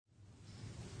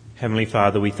Heavenly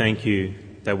Father, we thank you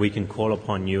that we can call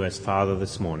upon you as Father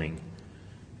this morning.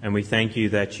 And we thank you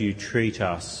that you treat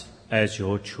us as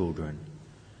your children.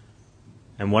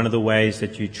 And one of the ways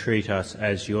that you treat us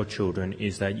as your children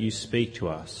is that you speak to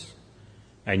us.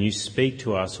 And you speak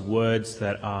to us words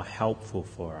that are helpful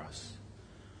for us.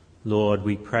 Lord,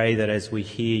 we pray that as we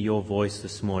hear your voice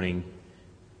this morning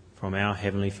from our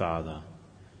Heavenly Father,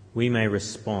 we may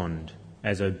respond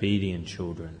as obedient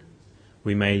children.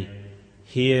 We may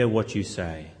hear what you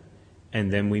say,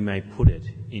 and then we may put it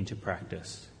into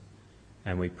practice.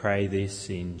 And we pray this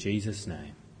in Jesus'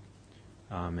 name.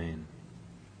 Amen.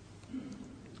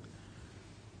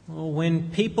 Well, when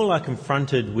people are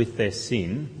confronted with their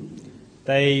sin,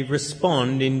 they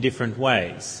respond in different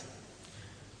ways.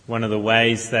 One of the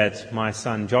ways that my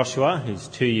son Joshua, who's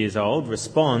 2 years old,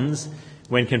 responds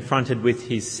when confronted with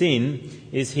his sin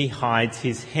is he hides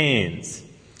his hands.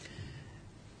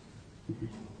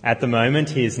 At the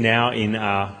moment, he is now in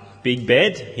a big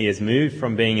bed. He has moved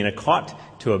from being in a cot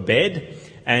to a bed.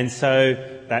 And so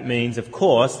that means, of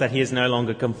course, that he is no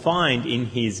longer confined in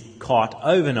his cot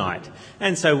overnight.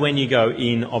 And so when you go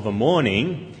in of a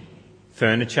morning,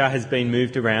 furniture has been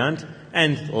moved around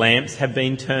and lamps have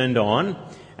been turned on.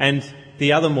 And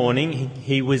the other morning,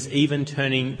 he was even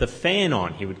turning the fan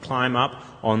on. He would climb up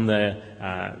on the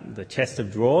chest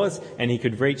of drawers and he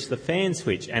could reach the fan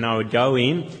switch. And I would go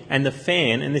in and the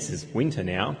fan, and this is winter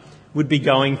now, would be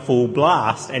going full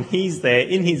blast. And he's there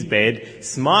in his bed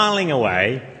smiling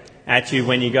away at you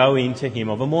when you go into him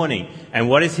of a morning. And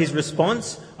what is his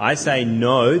response? I say,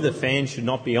 no, the fan should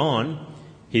not be on.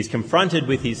 He's confronted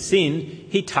with his sin.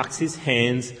 He tucks his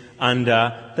hands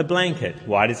under the blanket.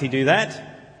 Why does he do that?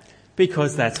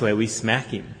 Because that's where we smack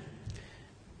him.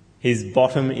 His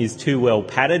bottom is too well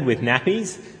padded with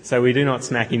nappies, so we do not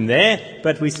smack him there,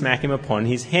 but we smack him upon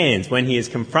his hands. When he is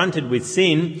confronted with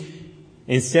sin,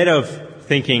 instead of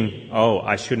thinking, oh,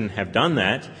 I shouldn't have done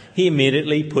that, he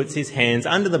immediately puts his hands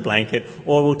under the blanket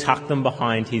or will tuck them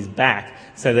behind his back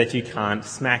so that you can't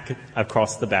smack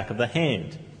across the back of the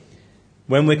hand.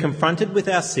 When we're confronted with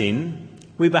our sin,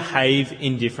 we behave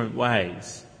in different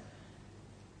ways.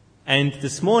 And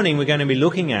this morning we're going to be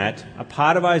looking at a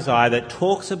part of Isaiah that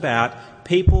talks about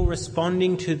people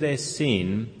responding to their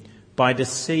sin by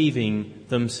deceiving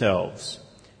themselves.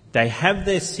 They have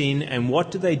their sin, and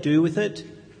what do they do with it?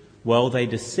 Well, they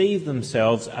deceive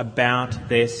themselves about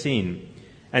their sin.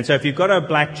 And so if you've got a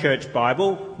black church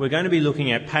Bible, we're going to be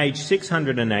looking at page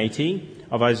 680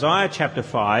 of Isaiah chapter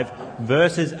 5,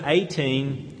 verses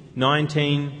 18,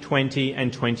 19, 20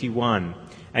 and 21.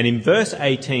 And in verse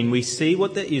 18, we see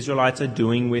what the Israelites are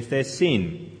doing with their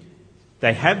sin.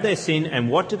 They have their sin, and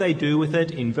what do they do with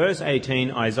it? In verse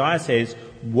 18, Isaiah says,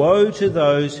 "Woe to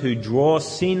those who draw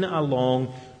sin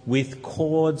along with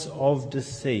cords of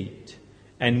deceit,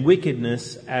 and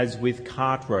wickedness as with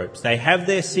cart ropes." They have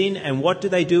their sin, and what do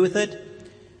they do with it?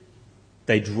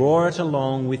 They draw it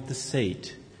along with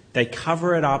deceit. They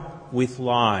cover it up with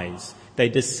lies. They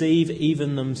deceive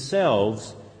even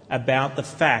themselves about the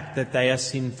fact that they are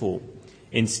sinful.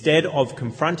 Instead of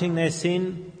confronting their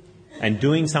sin and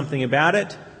doing something about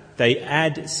it, they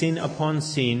add sin upon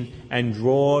sin and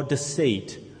draw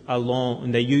deceit along,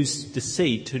 and they use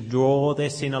deceit to draw their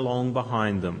sin along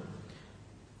behind them.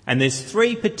 And there's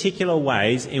three particular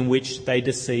ways in which they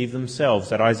deceive themselves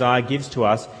that Isaiah gives to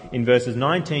us in verses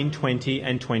 19, 20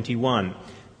 and 21.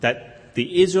 That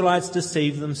the Israelites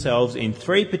deceive themselves in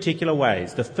three particular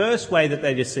ways. The first way that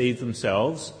they deceive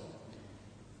themselves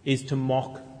is to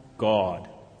mock God.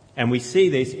 And we see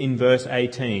this in verse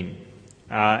 18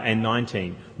 and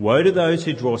 19. "Woe to those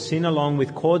who draw sin along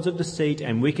with cords of deceit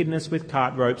and wickedness with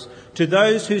cart ropes, to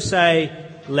those who say,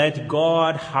 'Let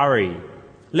God hurry.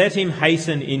 Let him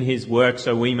hasten in his work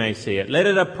so we may see it. Let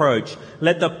it approach.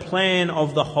 Let the plan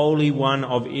of the Holy One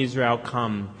of Israel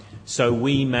come so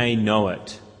we may know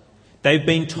it.'" They've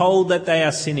been told that they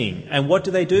are sinning. And what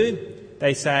do?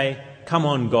 They say, "Come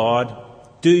on, God.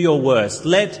 Do your worst.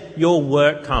 Let your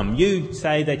work come. You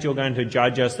say that you're going to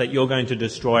judge us, that you're going to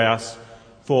destroy us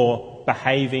for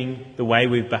behaving the way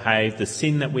we've behaved. The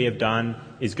sin that we have done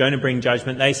is going to bring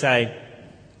judgment." They say,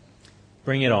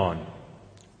 "Bring it on.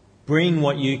 Bring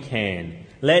what you can.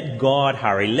 Let God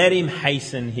hurry. Let him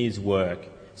hasten his work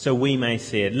so we may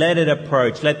see it. Let it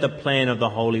approach. Let the plan of the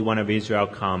Holy One of Israel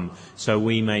come so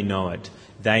we may know it."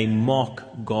 They mock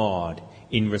God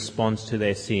in response to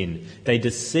their sin. They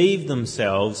deceive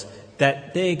themselves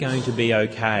that they're going to be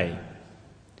okay.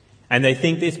 And they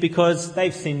think this because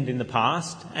they've sinned in the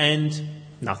past and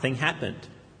nothing happened.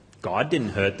 God didn't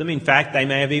hurt them. In fact, they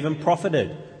may have even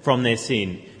profited from their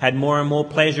sin, had more and more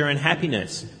pleasure and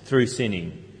happiness through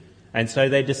sinning. And so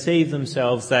they deceive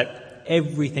themselves that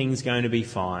everything's going to be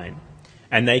fine.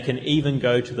 And they can even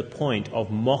go to the point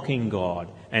of mocking God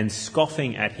and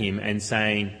scoffing at him and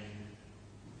saying,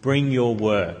 bring your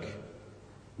work.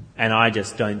 And I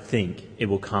just don't think it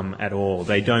will come at all.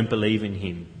 They don't believe in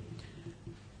him.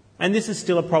 And this is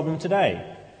still a problem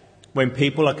today. When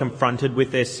people are confronted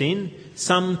with their sin,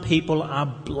 some people are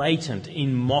blatant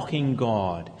in mocking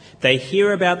God. They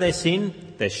hear about their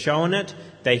sin, they're shown it,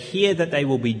 they hear that they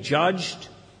will be judged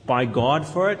by God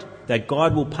for it, that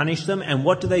God will punish them, and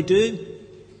what do?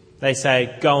 They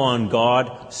say, go on,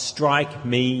 God, strike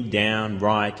me down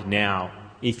right now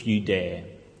if you dare.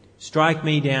 Strike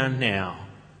me down now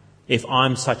if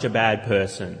I'm such a bad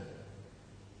person.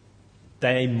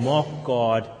 They mock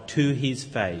God to his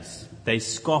face. They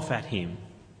scoff at him.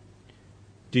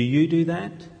 Do you do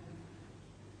that?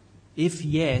 If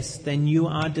yes, then you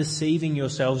are deceiving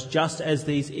yourselves just as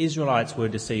these Israelites were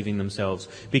deceiving themselves.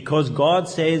 Because God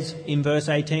says in verse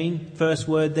 18, first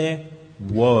word there,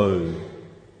 woe.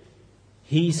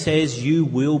 He says you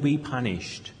will be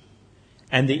punished.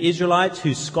 And the Israelites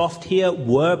who scoffed here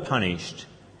were punished.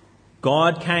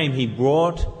 God came, he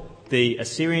brought the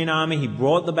Assyrian army, he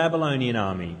brought the Babylonian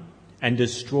army and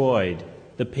destroyed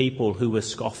the people who were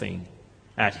scoffing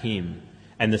at him.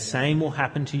 And the same will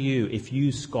happen to you if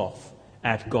you scoff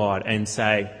at God and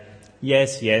say,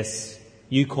 yes,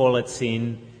 you call it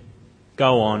sin.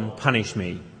 Go on, punish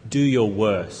me. Do your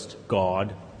worst,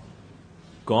 God.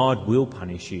 God will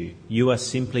punish you. You are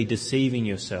simply deceiving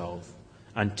yourself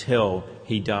until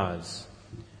he does.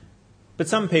 But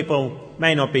some people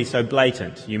may not be so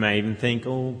blatant. You may even think,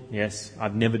 oh, yes,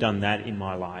 I've never done that in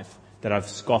my life, that I've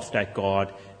scoffed at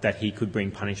God, that he could bring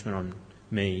punishment on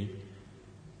me.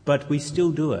 But we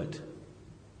still do it.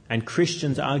 And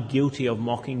Christians are guilty of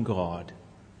mocking God.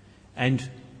 And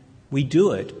we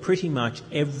do it pretty much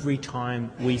every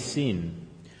time we sin.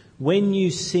 When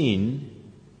you sin,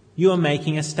 you are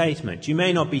making a statement. You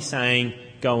may not be saying,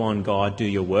 go on, God, do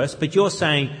your worst, but you're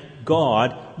saying,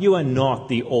 God, you are not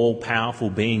the all-powerful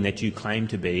being that you claim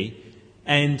to be.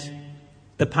 And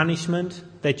the punishment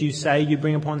that you say you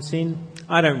bring upon sin,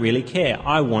 I don't really care.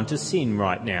 I want to sin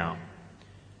right now.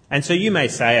 And so you may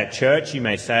say at church, you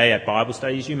may say at Bible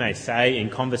studies, you may say in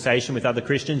conversation with other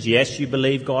Christians, yes, you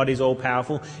believe God is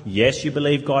all-powerful. Yes, you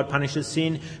believe God punishes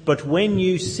sin. But when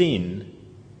you sin,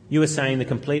 you are saying the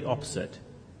complete opposite.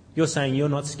 You're saying you're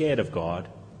not scared of God.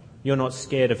 You're not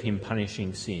scared of him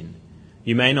punishing sin.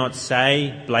 You may not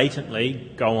say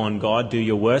blatantly, go on, God, do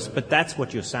your worst, but that's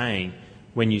what you're saying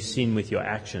when you sin with your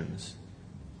actions.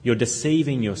 You're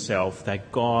deceiving yourself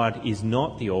that God is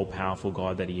not the all-powerful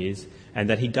God that he is, and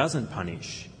that he doesn't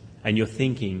punish. And you're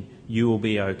thinking you will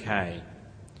be okay.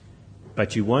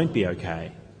 But you won't be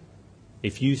okay.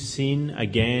 If you sin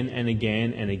again and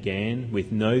again and again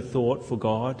with no thought for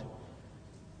God,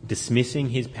 dismissing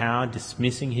his power,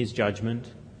 dismissing his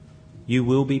judgment, you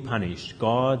will be punished.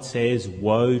 God says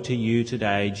woe to you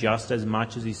today just as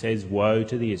much as he says woe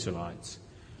to the Israelites.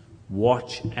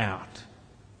 Watch out.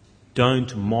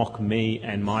 Don't mock me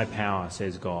and my power,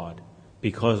 says God,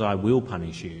 because I will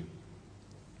punish you.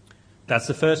 That's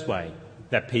the first way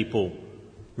that people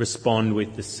respond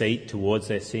with deceit towards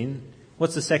their sin.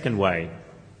 What's the second way?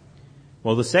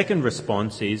 Well, the second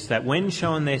response is that when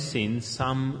shown their sin,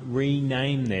 some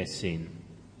rename their sin.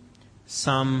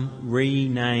 Some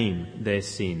rename their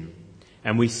sin.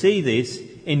 And we see this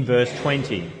in verse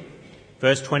 20.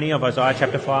 Verse 20 of Isaiah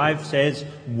chapter 5 says,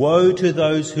 woe to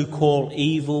those who call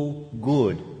evil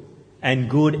good and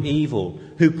good evil,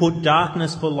 who put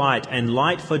darkness for light and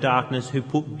light for darkness, who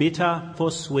put bitter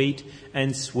for sweet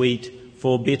and sweet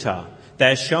for bitter.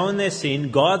 They're shown their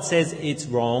sin. God says it's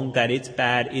wrong, that it's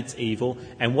bad, it's evil.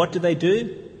 And what do?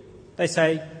 They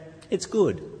say, it's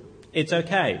good. It's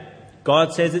okay.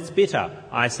 God says it's bitter.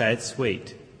 I say it's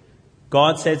sweet.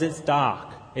 God says it's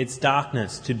dark. It's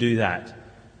darkness to do that.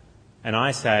 And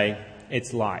I say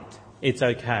it's light. It's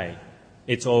okay.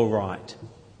 It's all right.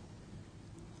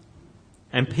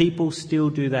 And people still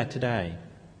do that today.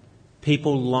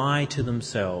 People lie to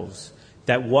themselves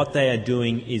that what they are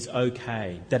doing is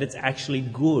okay, that it's actually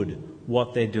good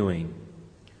what they're doing.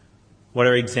 What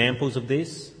are examples of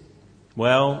this?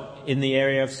 Well, in the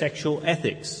area of sexual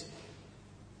ethics.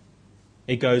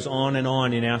 It goes on and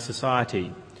on in our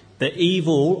society. The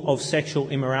evil of sexual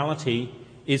immorality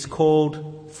is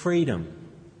called freedom.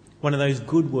 One of those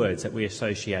good words that we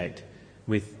associate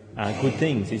with good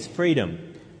things is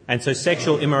freedom. And so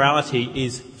sexual immorality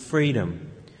is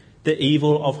freedom. The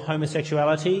evil of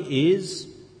homosexuality is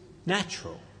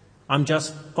natural. I'm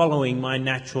just following my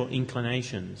natural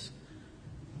inclinations.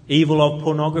 Evil of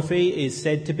pornography is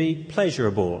said to be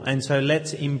pleasurable, and so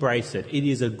let's embrace it. It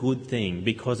is a good thing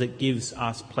because it gives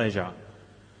us pleasure.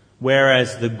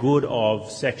 Whereas the good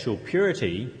of sexual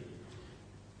purity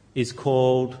is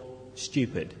called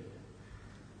stupid.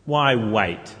 Why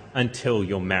wait until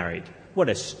you're married? What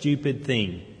a stupid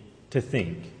thing to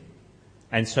think.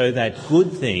 And so that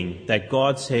good thing that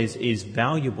God says is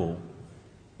valuable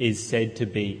is said to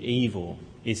be evil,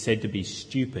 is said to be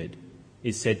stupid,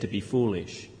 is said to be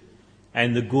foolish.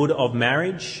 And the good of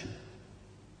marriage,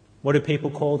 what do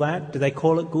people call that? Do they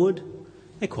call it good?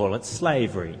 They call it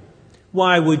slavery.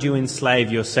 Why would you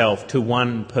enslave yourself to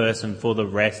one person for the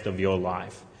rest of your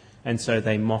life? And so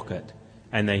they mock it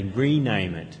and they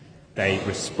rename it. They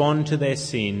respond to their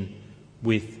sin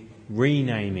with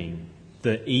renaming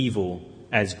the evil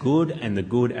as good and the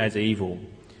good as evil.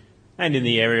 And in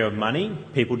the area of money,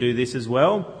 people do this as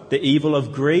well. The evil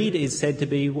of greed is said to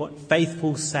be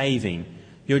faithful saving.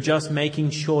 You're just making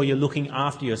sure you're looking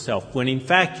after yourself, when in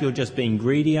fact you're just being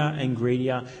greedier and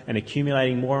greedier and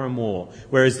accumulating more and more.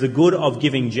 Whereas the good of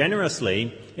giving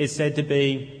generously is said to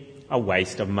be a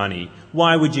waste of money.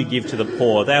 Why would you give to the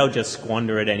poor? They'll just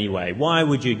squander it anyway. Why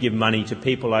would you give money to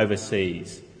people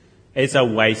overseas? It's a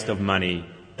waste of money.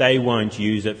 They won't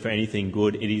use it for anything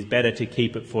good. It is better to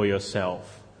keep it for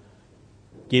yourself.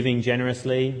 Giving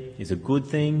generously is a good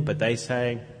thing, but they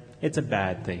say it's a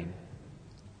bad thing.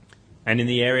 And in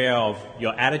the area of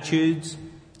your attitudes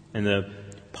and the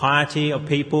piety of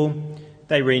people,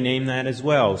 they rename that as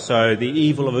well. So the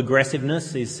evil of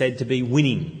aggressiveness is said to be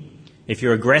winning. If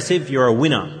you're aggressive, you're a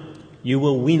winner. You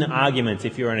will win arguments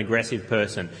if you're an aggressive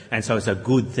person. And so it's a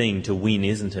good thing to win,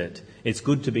 isn't it? It's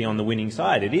good to be on the winning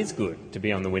side. It is good to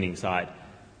be on the winning side.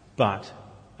 But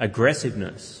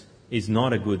aggressiveness is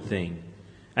not a good thing.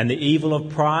 And the evil of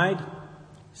pride,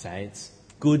 say it's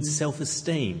good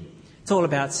self-esteem. It's all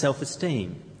about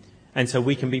self-esteem. And so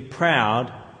we can be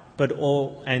proud,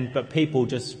 but people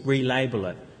just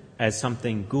relabel it as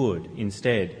something good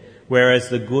instead. Whereas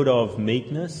the good of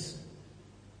meekness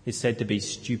is said to be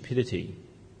stupidity.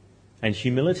 And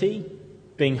humility,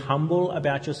 being humble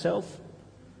about yourself,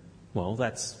 well,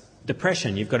 that's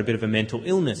depression. You've got a bit of a mental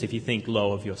illness if you think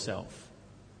low of yourself.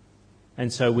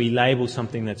 And so we label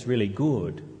something that's really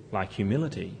good, like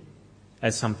humility,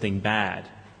 as something bad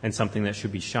and something that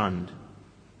should be shunned.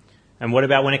 And what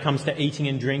about when it comes to eating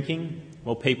and drinking?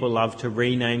 Well, people love to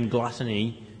rename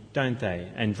gluttony, don't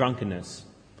they? And drunkenness.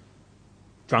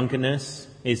 Drunkenness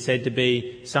is said to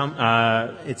be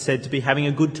it's said to be having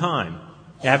a good time.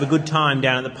 You have a good time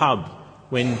down at the pub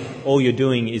when all you're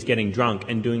doing is getting drunk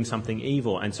and doing something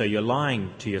evil, and so you're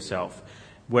lying to yourself.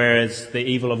 Whereas the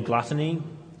evil of gluttony,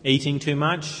 eating too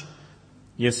much,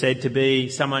 you're said to be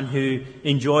someone who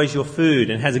enjoys your food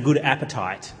and has a good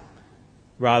appetite,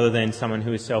 rather than someone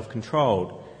who is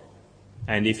self-controlled.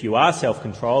 And if you are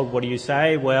self-controlled, what do you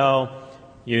say? Well,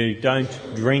 you don't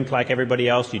drink like everybody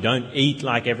else, you don't eat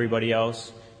like everybody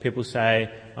else. People say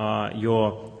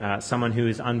you're someone who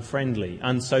is unfriendly,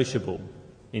 unsociable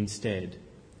instead.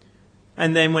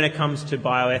 And then when it comes to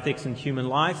bioethics and human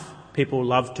life, people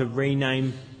love to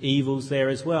rename evils there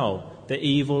as well. The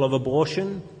evil of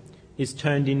abortion is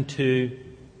turned into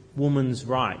women's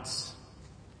rights.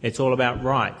 It's all about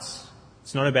rights.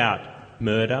 It's not about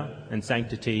murder and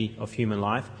sanctity of human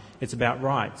life. It's about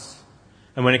rights.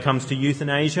 And when it comes to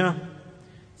euthanasia,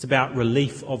 it's about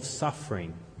relief of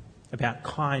suffering, about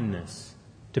kindness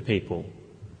to people.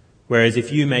 Whereas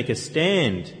if you make a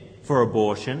stand for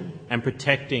abortion and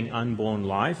protecting unborn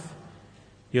life,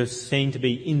 you're seen to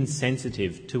be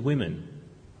insensitive to women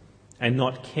and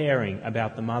not caring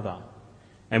about the mother.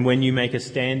 And when you make a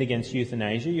stand against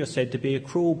euthanasia, you're said to be a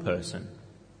cruel person,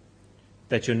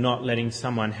 that you're not letting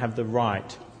someone have the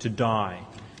right to die.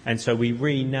 And so we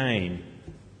rename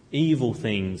evil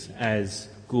things as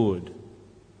good.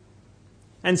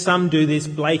 And some do this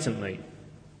blatantly.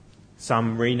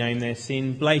 Some rename their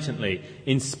sin blatantly,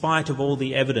 in spite of all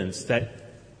the evidence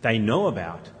that they know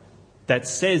about, that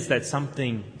says that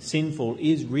something sinful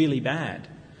is really bad.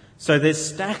 So there's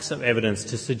stacks of evidence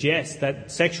to suggest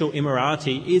that sexual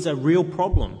immorality is a real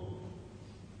problem,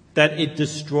 that it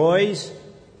destroys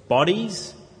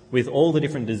bodies with all the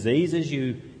different diseases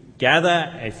you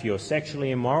gather if you're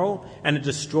sexually immoral, and it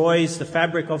destroys the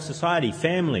fabric of society,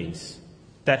 families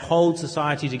that hold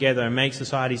society together and make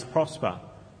societies prosper.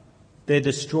 They're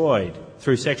destroyed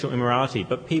through sexual immorality,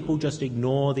 but people just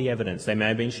ignore the evidence. They may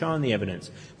have been shown the evidence,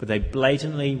 but they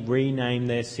blatantly rename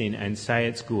their sin and say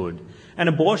it's good. And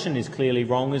abortion is clearly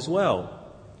wrong as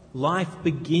well. Life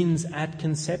begins at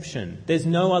conception. There's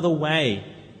no other way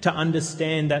to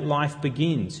understand that life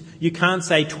begins. You can't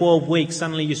say 12 weeks,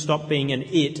 suddenly you stop being an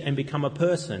it and become a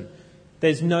person.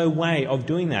 There's no way of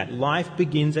doing that. Life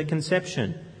begins at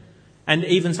conception. And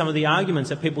even some of the arguments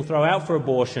that people throw out for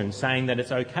abortion, saying that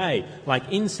it's okay, like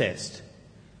incest,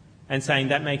 and saying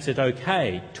that makes it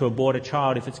okay to abort a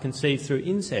child if it's conceived through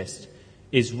incest,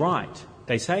 is right.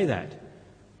 They say that.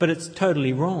 But it's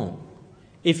totally wrong.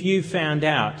 If you found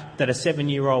out that a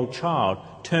 7-year-old child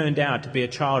turned out to be a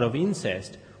child of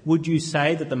incest, would you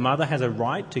say that the mother has a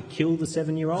right to kill the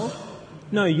 7-year-old?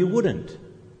 No, you wouldn't.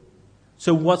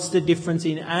 So what's the difference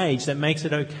in age that makes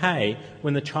it okay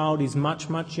when the child is much,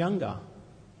 much younger?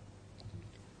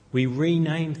 We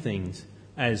rename things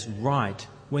as right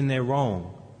when they're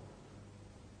wrong.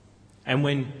 And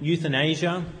when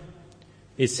euthanasia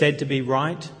is said to be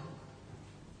right,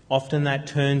 often that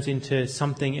turns into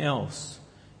something else.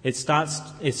 It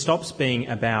stops being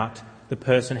about the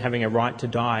person having a right to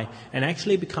die and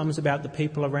actually becomes about the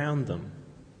people around them.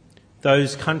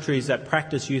 Those countries that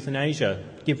practice euthanasia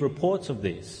give reports of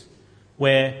this,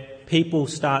 where people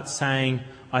start saying,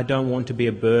 I don't want to be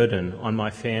a burden on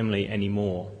my family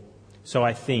anymore, so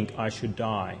I think I should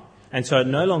die. And so it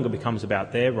no longer becomes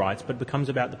about their rights, but becomes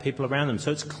about the people around them.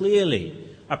 So it's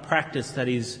clearly a practice that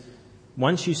is,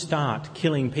 once you start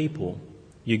killing people,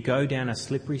 you go down a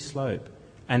slippery slope.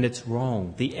 And it's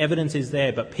wrong. The evidence is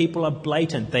there, but people are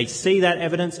blatant. They see that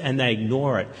evidence and they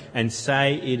ignore it and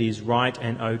say it is right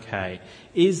and okay.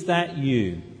 Is that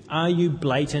you? Are you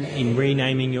blatant in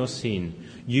renaming your sin?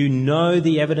 You know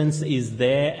the evidence is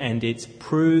there and it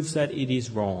proves that it is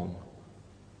wrong.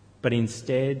 But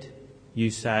instead, you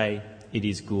say it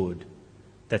is good.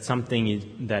 That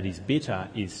something that is bitter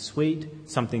is sweet,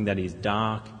 something that is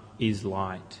dark is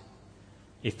light.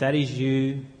 If that is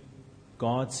you,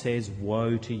 God says,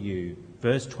 woe to you.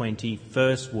 Verse 20,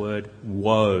 first word,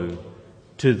 woe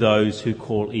to those who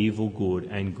call evil good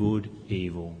and good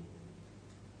evil.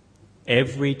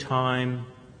 Every time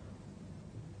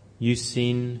you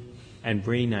sin and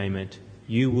rename it,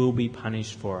 you will be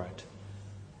punished for it.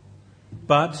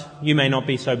 But you may not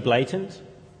be so blatant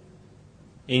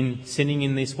in sinning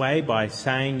in this way by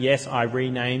saying, yes, I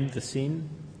renamed the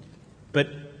sin, but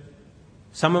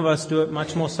some of us do it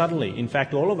much more subtly. In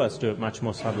fact, all of us do it much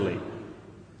more subtly.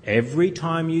 Every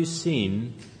time you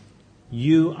sin,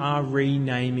 you are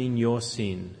renaming your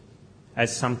sin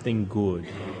as something good.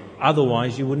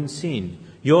 Otherwise, you wouldn't sin.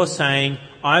 You're saying,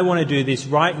 I want to do this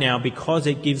right now because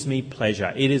it gives me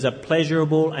pleasure. It is a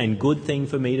pleasurable and good thing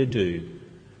for me to do.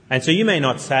 And so you may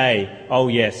not say, oh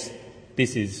yes,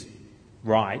 this is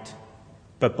right,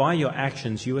 but by your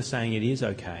actions you are saying it is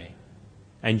okay.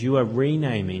 And you are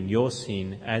renaming your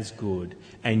sin as good,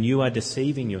 and you are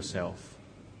deceiving yourself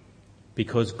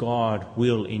because God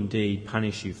will indeed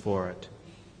punish you for it.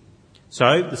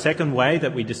 So the second way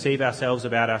that we deceive ourselves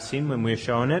about our sin when we're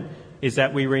shown it is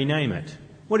that we rename it.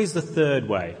 What is the third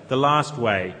way, the last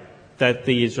way that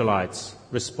the Israelites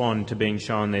respond to being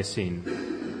shown their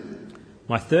sin?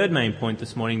 My third main point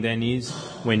this morning then is,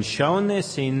 when shown their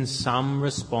sins, some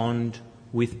respond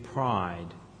with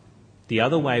pride. The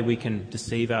other way we can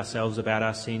deceive ourselves about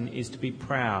our sin is to be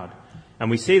proud. And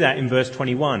we see that in verse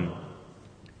 21.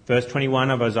 Verse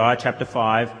 21 of Isaiah chapter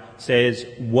 5 says,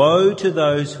 woe to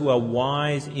those who are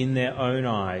wise in their own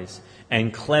eyes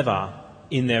and clever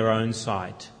in their own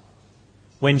sight.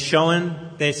 When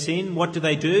shown their sin, what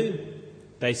do?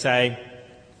 They say,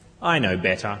 I know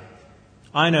better.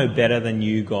 I know better than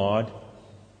you, God.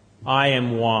 I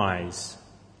am wise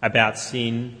about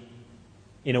sin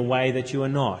in a way that you are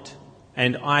not.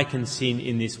 And I can sin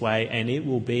in this way and it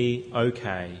will be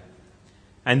okay.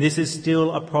 And this is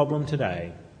still a problem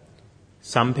today.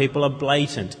 Some people are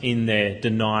blatant in their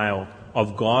denial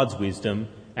of God's wisdom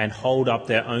and hold up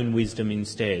their own wisdom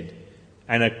instead.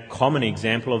 And a common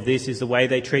example of this is the way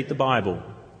they treat the Bible.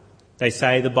 They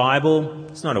say the Bible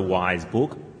is not a wise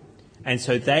book. And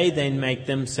so they then make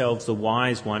themselves the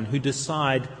wise one who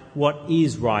decide what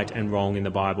is right and wrong in the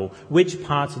Bible, which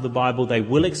parts of the Bible they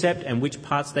will accept and which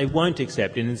parts they won't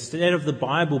accept. And instead of the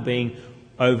Bible being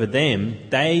over them,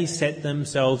 they set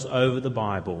themselves over the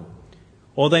Bible.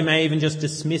 Or they may even just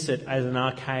dismiss it as an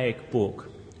archaic book,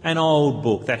 an old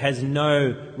book that has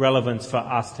no relevance for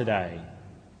us today.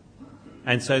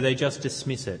 And so they just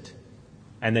dismiss it.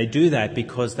 And they do that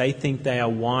because they think they are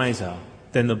wiser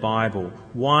than the Bible,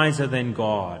 wiser than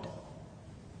God.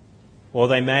 Or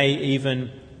they may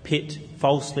even pit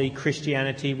falsely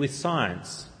Christianity with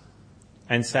science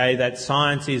and say that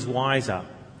science is wiser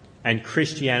and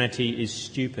Christianity is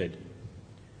stupid,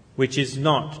 which is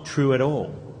not true at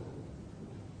all.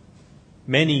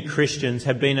 Many Christians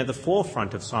have been at the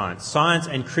forefront of science. Science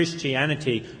and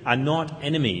Christianity are not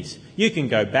enemies. You can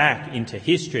go back into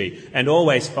history and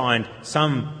always find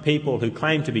some people who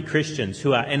claim to be Christians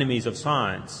who are enemies of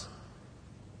science.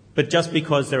 But just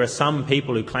because there are some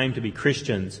people who claim to be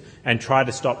Christians and try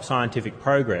to stop scientific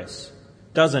progress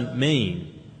doesn't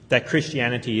mean that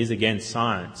Christianity is against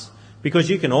science. Because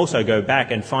you can also go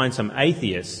back and find some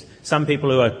atheists, some people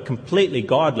who are completely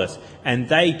godless, and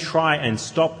they try and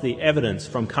stop the evidence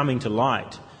from coming to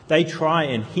light. They try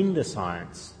and hinder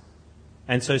science.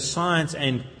 And so science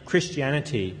and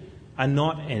Christianity are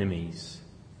not enemies.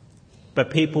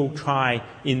 But people try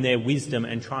in their wisdom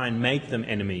and try and make them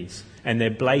enemies, and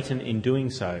they're blatant in doing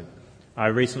so. I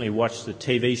recently watched a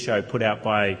TV show put out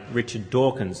by Richard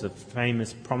Dawkins, the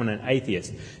famous prominent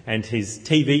atheist, and his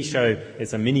TV show,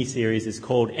 it's a mini-series, is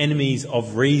called Enemies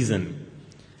of Reason.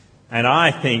 And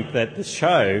I think that the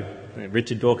show,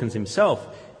 Richard Dawkins himself,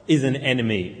 is an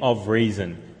enemy of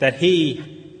reason. That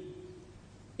he,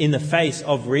 in the face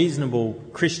of reasonable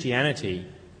Christianity,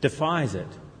 defies it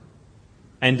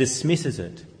and dismisses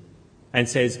it and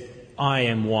says, I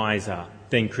am wiser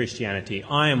than Christianity.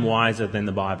 I am wiser than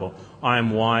the Bible. I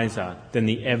am wiser than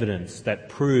the evidence that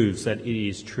proves that it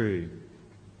is true.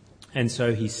 And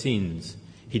so he sins.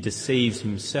 He deceives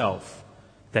himself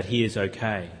that he is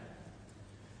okay.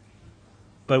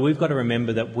 But we've got to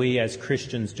remember that we as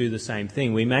Christians do the same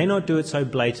thing. We may not do it so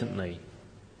blatantly,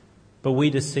 but we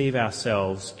deceive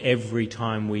ourselves every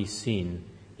time we sin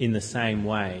in the same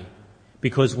way.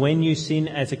 Because when you sin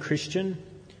as a Christian,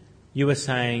 you are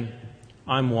saying,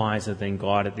 I'm wiser than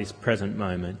God at this present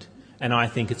moment, and I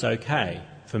think it's okay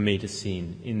for me to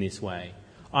sin in this way.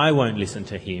 I won't listen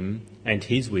to him and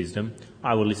his wisdom.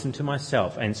 I will listen to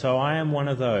myself. And so I am one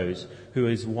of those who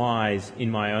is wise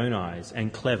in my own eyes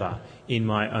and clever in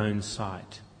my own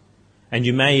sight. And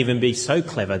you may even be so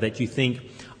clever that you think,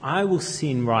 I will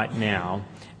sin right now,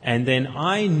 and then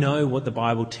I know what the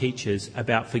Bible teaches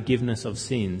about forgiveness of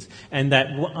sins, and that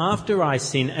after I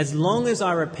sin, as long as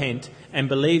I repent and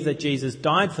believe that Jesus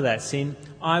died for that sin,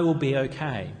 I will be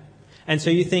okay. And so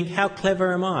you think, how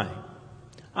clever am I?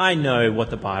 I know what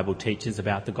the Bible teaches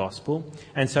about the gospel,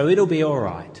 and so it'll be all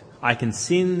right. I can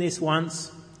sin this once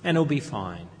and it'll be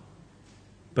fine.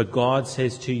 But God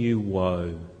says to you,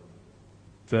 woe.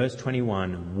 Verse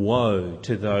 21, woe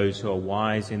to those who are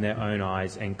wise in their own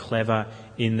eyes and clever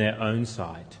in their own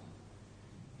sight.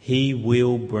 He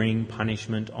will bring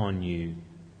punishment on you,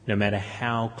 no matter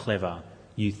how clever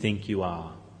you think you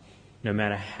are, no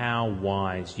matter how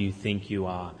wise you think you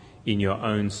are in your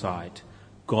own sight.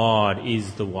 God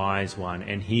is the wise one,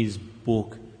 and his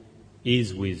book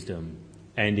is wisdom,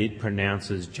 and it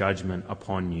pronounces judgment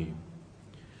upon you.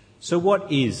 So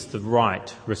what is the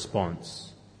right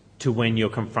response to when you're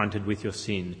confronted with your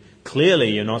sin?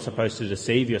 Clearly, you're not supposed to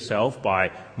deceive yourself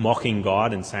by mocking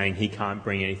God and saying he can't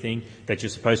bring anything, that you're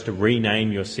supposed to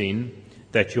rename your sin,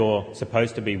 that you're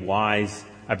supposed to be wise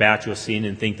about your sin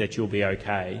and think that you'll be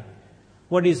okay.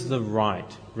 What is the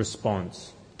right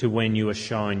response to when you are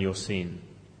shown your sin?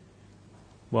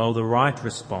 Well, the right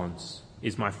response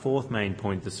is my fourth main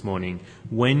point this morning.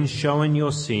 When shown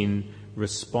your sin,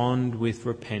 respond with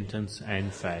repentance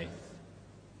and faith.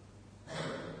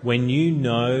 When you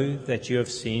know that you have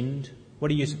sinned,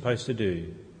 what are you supposed to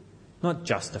do? Not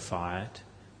justify it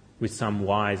with some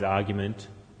wise argument,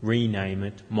 rename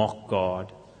it, mock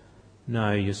God.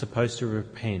 No, you're supposed to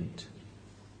repent.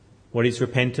 What is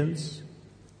repentance?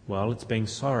 Well, it's being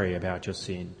sorry about your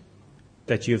sin.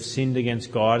 That you have sinned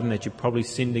against God and that you've probably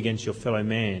sinned against your fellow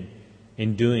man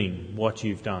in doing what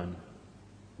you've done.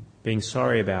 Being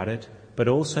sorry about it, but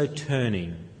also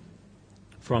turning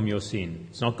from your sin.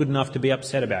 It's not good enough to be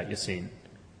upset about your sin.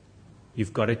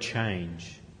 You've got to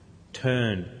change.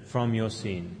 Turn from your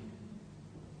sin.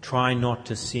 Try not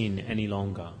to sin any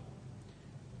longer.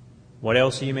 What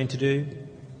else are you meant to do?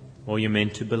 Well, you're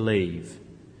meant to believe.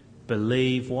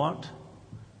 Believe what?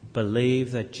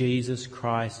 Believe that Jesus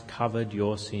Christ covered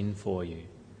your sin for you.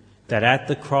 That at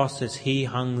the cross as he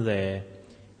hung there,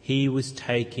 he was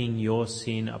taking your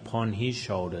sin upon his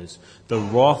shoulders. The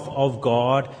wrath of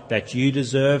God that you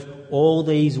deserve, all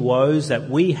these woes that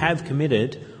we have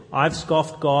committed. I've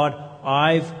scoffed God.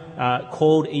 I've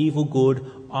called evil good.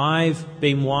 I've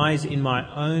been wise in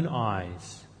my own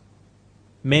eyes.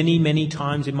 Many, many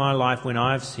times in my life when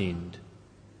I've sinned.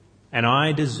 And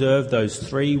I deserve those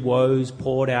 3 woes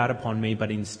poured out upon me, but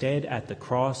instead at the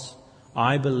cross,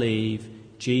 I believe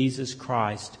Jesus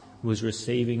Christ was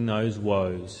receiving those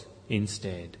woes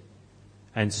instead.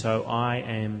 And so I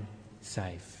am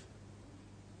safe.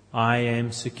 I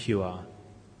am secure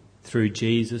through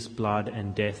Jesus' blood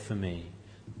and death for me.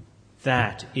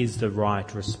 That is the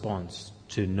right response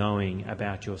to knowing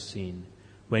about your sin.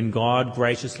 When God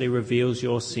graciously reveals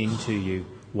your sin to you,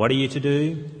 what are you to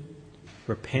do?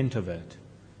 Repent of it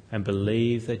and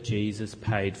believe that Jesus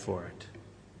paid for it.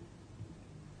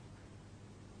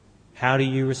 How do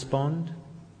you respond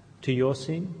to your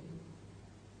sin?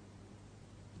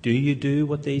 Do you do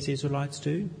what these Israelites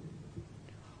do?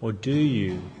 Or do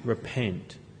you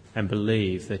repent and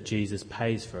believe that Jesus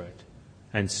pays for it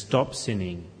and stop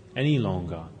sinning any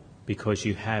longer because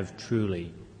you have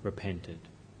truly repented?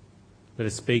 Let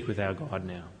us speak with our God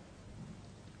now.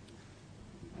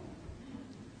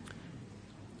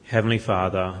 Heavenly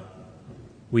Father,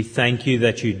 we thank you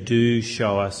that you do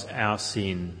show us our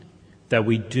sin, that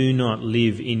we do not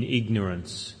live in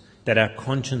ignorance, that our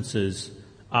consciences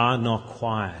are not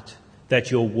quiet,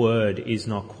 that your word is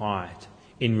not quiet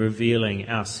in revealing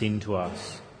our sin to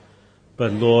us.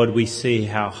 But Lord, we see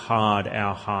how hard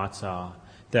our hearts are,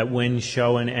 that when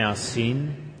shown our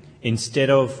sin, instead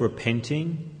of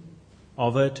repenting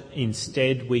of it,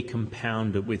 instead we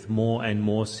compound it with more and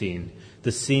more sin,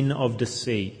 the sin of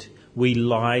deceit. We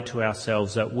lie to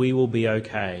ourselves that we will be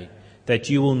okay, that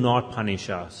you will not punish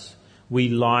us. We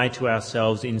lie to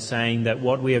ourselves in saying that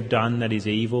what we have done that is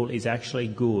evil is actually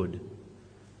good.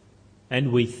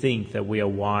 And we think that we are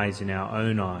wise in our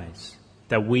own eyes,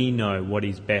 that we know what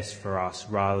is best for us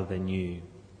rather than you.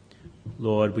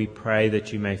 Lord, we pray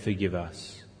that you may forgive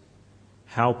us.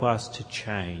 Help us to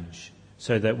change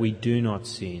so that we do not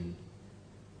sin,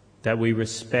 that we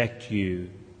respect you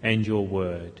and your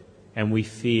word, and we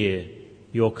fear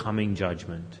your coming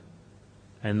judgment.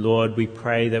 And Lord, we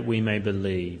pray that we may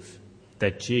believe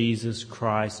that Jesus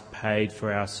Christ paid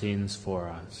for our sins for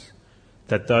us,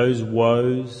 that those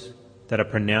woes that are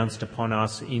pronounced upon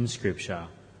us in Scripture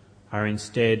are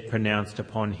instead pronounced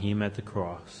upon him at the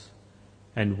cross,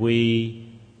 and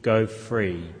we go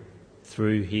free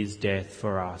through his death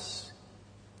for us.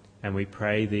 And we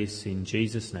pray this in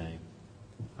Jesus' name.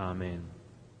 Amen.